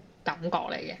種感覺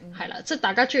嚟嘅，係啦，即係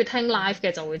大家中意聽 live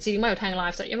嘅就會知點解要聽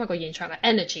live，就因為個現場嘅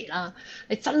energy 啦，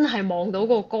你真係望到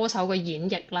個歌手嘅演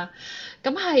繹啦，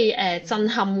咁係震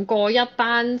撼過一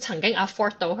班曾經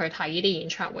afford 到去睇呢啲演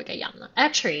唱會嘅人啦。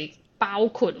Actually 包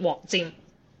括黃霑，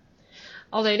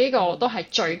我哋呢個都係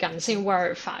最近先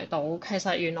verify 到，其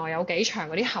實原來有幾場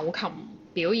嗰啲口琴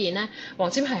表演咧，黃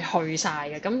霑係去晒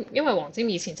嘅。咁因為黃霑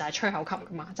以前就係吹口琴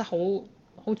噶嘛，即係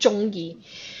好中意。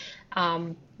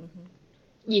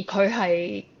而佢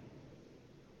係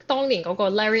當年嗰個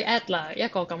Larry Adler 一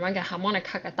個咁樣嘅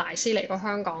harmonica 嘅大師嚟過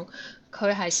香港，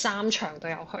佢係3場都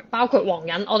有去，包括黃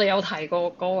隱，我哋有提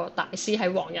過嗰個大師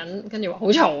喺黃隱，跟住話好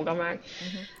嘈咁樣。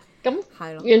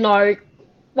咁原來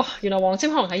黃霑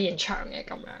可能喺現場嘅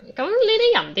咁樣。咁呢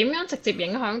啲人點樣直接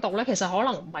影響到咧？其實可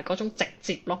能唔係嗰種直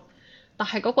接咯，但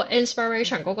係嗰個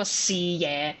inspiration 嗰個視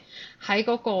野喺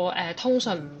嗰個通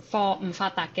訊唔發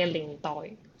達嘅年代。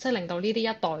即係令到呢啲一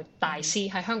代大師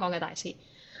喺香港嘅大師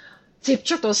接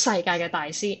觸到世界嘅大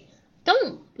師，咁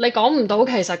你講唔到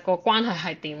其實個關係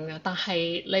係點嘅，但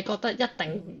係你覺得一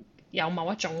定有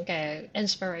某一種嘅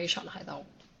inspiration 喺度。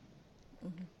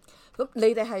咁你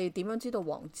哋係點樣知道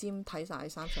黃霑睇晒3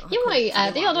場？因為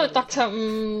呢個都係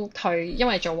Doctor 佢因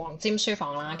為做黃霑書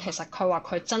房啦，其實佢話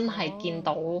佢真係見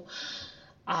到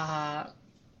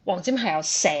黃霑係有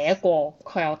寫過，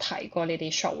佢有提過呢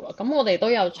啲 show 咯。咁我哋都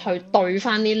有去對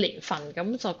翻啲年份，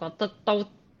咁就覺得都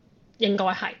應該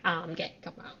係啱嘅咁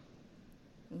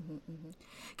樣。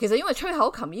其實因為吹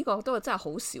口琴呢個都係真係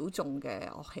好小眾嘅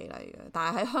樂器嚟嘅，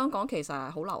但係喺香港其實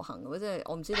係好流行嘅，即係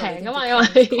我唔知道你知唔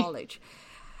知 King's College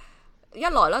一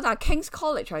來啦，但係 King's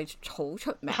College 係好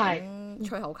出名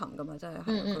吹口琴噶嘛，即係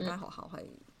佢間學校係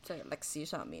即係歷史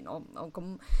上面，我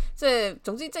咁即係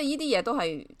總之即係呢啲嘢都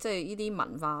係即係呢啲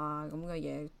文化咁嘅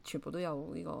嘢，全部都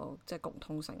有呢個即係共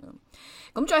通性啊。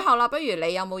咁最後啦，不如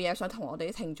你有冇嘢想同我哋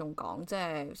啲聽眾講？即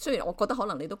係雖然我覺得可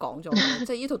能你都講咗，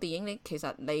即係呢套電影其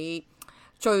實你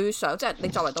最想即係你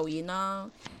作為導演啦，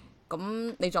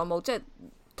咁你仲有冇即係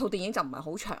套電影就唔係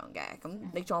好長嘅，咁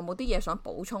你仲有冇啲嘢想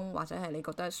補充，或者係你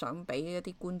覺得想俾一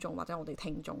啲觀眾或者我哋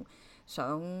聽眾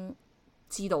想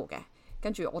知道嘅？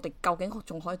跟住我哋究竟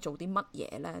仲可以做啲乜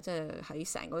嘢呢？即係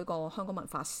喺成個呢個香港文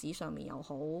化史上面又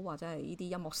好，或者係呢啲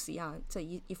音樂史啊，即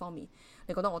係呢方面，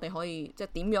你覺得我哋可以即係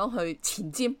點樣去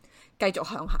前瞻，繼續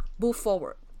向下 move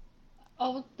forward？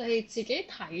我哋自己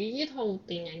睇呢套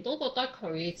電影都覺得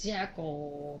佢只係一個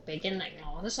beginning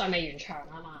咯，即係尚未完場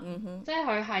啊嘛。即係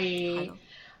佢係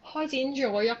開展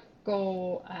咗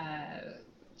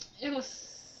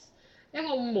一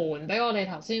個門俾我哋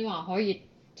頭先話可以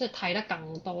即係睇得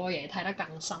更多嘢，睇得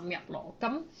更深入咯。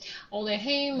咁我哋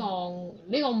希望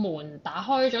呢個門打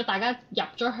開咗，大家入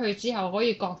咗去之後可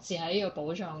以各自喺呢個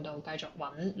寶藏度繼續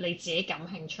揾你自己感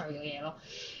興趣嘅嘢咯。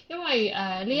因為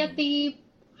呢一啲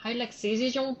喺歷史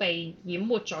之中被淹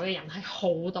沒咗嘅人係好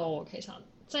多，其實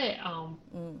即係歐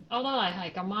德麗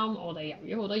係咁啱，我哋由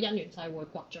於好多因緣際會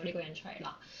掘咗呢個人出嚟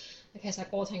啦。其實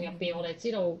過程入邊，我哋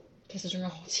知道其實仲有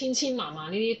千千萬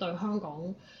萬呢啲對香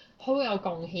港好有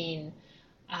貢獻，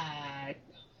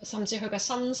甚至佢嘅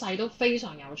身世都非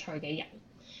常有趣嘅人，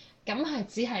咁係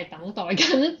只係等待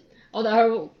緊我哋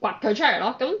去掘佢出嚟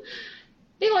咯。咁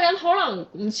呢個人可能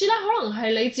唔知啦，可能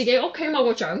係你自己屋企某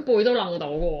個長輩都諗到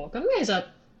嘅喎。咁其實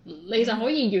你就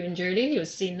可以沿住呢條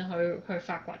線去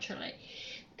發掘出嚟。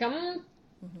咁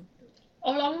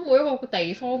我諗每一個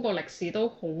地方個歷史都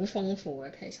好豐富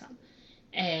嘅，其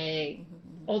實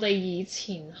我哋以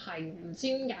前係唔知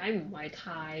點解唔係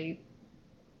太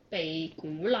被鼓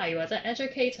勵或者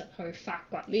educated 去發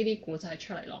掘呢啲古仔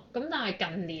出嚟咯。咁但係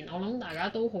近年我諗大家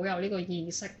都好有呢個意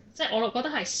識，即係我覺得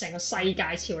係成個世界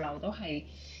潮流都係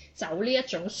走呢一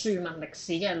種庶民歷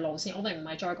史嘅路線。我哋唔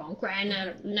係再講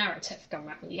grand narrative 咁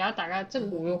樣，而家大家即係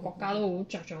每個國家都好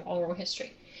着重 oral history。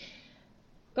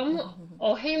咁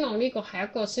我希望呢個係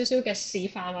一個少少嘅示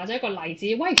範或者一個例子，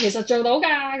喂，其實做到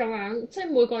㗎咁樣，即係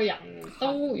每個人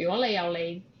都，如果你有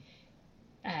你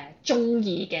中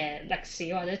意嘅歷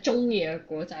史或者中意嘅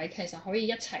古仔，其實可以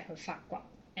一齊去發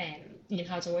掘，然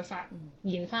後就會發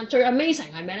現翻最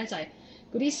amazing 係咩咧？就係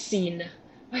嗰啲線啊，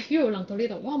喂，呢度楞到呢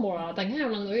度，哇，無啦啦突然間又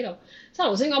楞到呢度，即係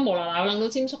頭先講無啦啦又楞到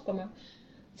尖叔咁樣，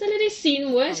即係呢啲線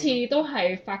每一次都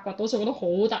係發掘到，就覺得好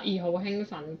得意、好興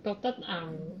奮，覺得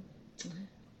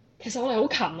其實我哋好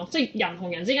近咯，即係人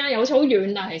同人之間又好似好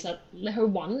遠，但係其實你去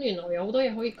揾，原來有好多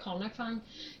嘢可以 connect 翻，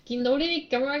見到呢啲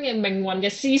咁樣嘅命運嘅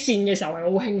絲線嘅時候係好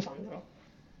興奮嘅咯。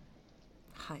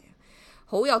係啊，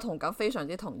好有同感，非常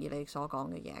之同意你所講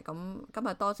嘅嘢。咁今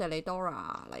日多謝你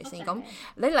Dora 嚟先。咁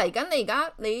你嚟緊，你而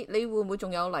家你會唔會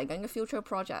仲有嚟緊嘅 future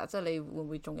project？即係你會唔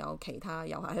會仲有其他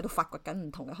又係喺度發掘緊唔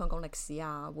同嘅香港歷史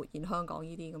啊，活現香港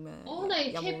呢啲咁嘅？我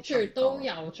哋 keep 住都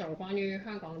有做關於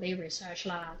香港啲 research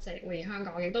啦，即係活現香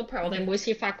港，亦都譬如我哋每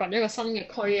次發掘一個新嘅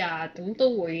區啊，咁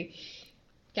都會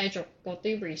繼續嗰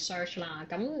啲 research 啦。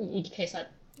咁而其實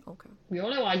如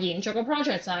果你話延續個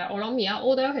project 就係、我諗而家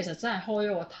Odell 其實真係開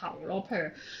咗個頭咯。譬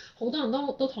如好多人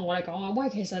都同我哋講話，喂，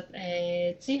其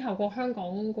實之後個香港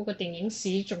嗰個電影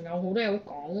史仲有好多嘢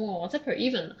好講喎。即係譬如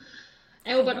even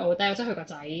Albert Odell 即係佢個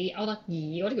仔歐德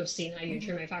義嗰條線係完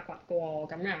全未發掘嘅喎，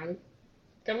咁樣。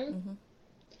咁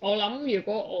我諗如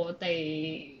果我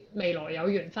哋未來有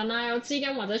緣分啦，有資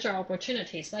金或者再有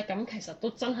opportunities 咧，咁其實都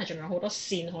真係仲有好多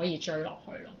線可以追落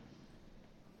去咯。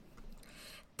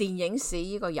電影史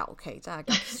呢個尤其真係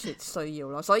急切需要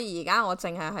咯，所以而家我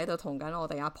淨係喺度同緊我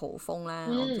哋阿蒲峰咧，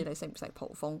我唔知你識唔識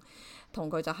蒲峰，同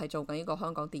佢就係做緊呢個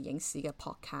香港電影史嘅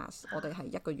podcast， 我哋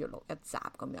係1個月錄1集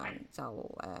咁樣，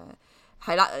就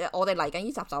係啦，我哋嚟緊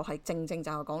呢集就係正就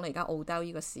係講你而家 Odell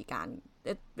呢個時間，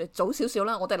早少少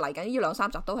啦，我哋嚟緊呢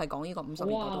2-3集都係講呢個50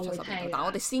年代到70年代，但係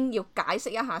我哋先要解釋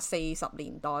一下40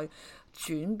年代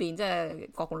轉變，即係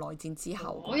國共內戰之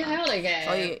後。我要喺我哋嘅，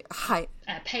所以係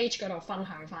page 嗰度分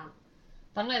享翻，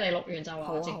等你哋錄完就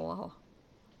話我知。好啊。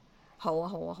好啊，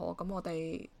好啊，好啊！咁我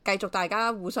哋繼續大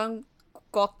家互相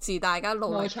各自大家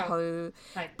努力去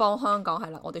幫香港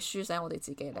係啦，我哋書寫我哋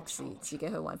自己嘅歷史，自己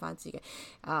去揾翻自己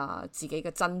自己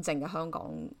嘅真正嘅香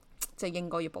港，即係應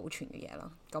該要保存嘅嘢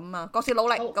啦。咁啊，各自努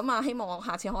力。咁啊，希望我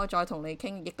下次可以再同你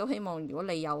傾，亦都希望如果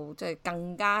你有即係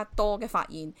更加多嘅發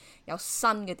現，有新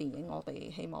嘅電影，我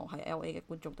哋希望喺 LA 嘅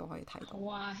觀眾都可以睇到。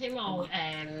好啊，希望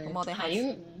咁我哋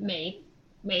喺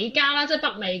美加啦，即係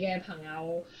北美嘅朋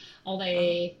友，我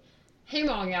哋希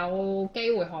望有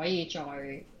機會可以再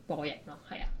播映咯，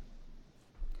係啊。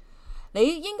你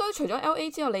應該除咗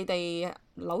LA 之後，你哋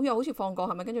紐約好似放過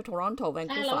係咪？跟住 Toronto、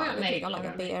Vancouver，你而家諗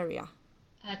緊 Bay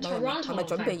Area。Toronto 係咪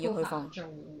準備要去放？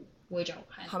會做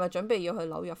係咪準備要去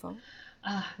紐約放？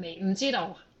唔知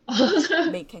道。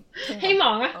未傾。希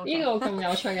望咧，呢個咁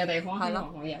有趣嘅地方，希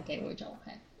望可以有機會做。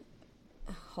係。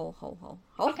好，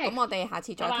咁我哋下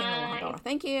次再傾啦，Dora。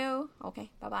Thank you。OK，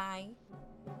拜拜。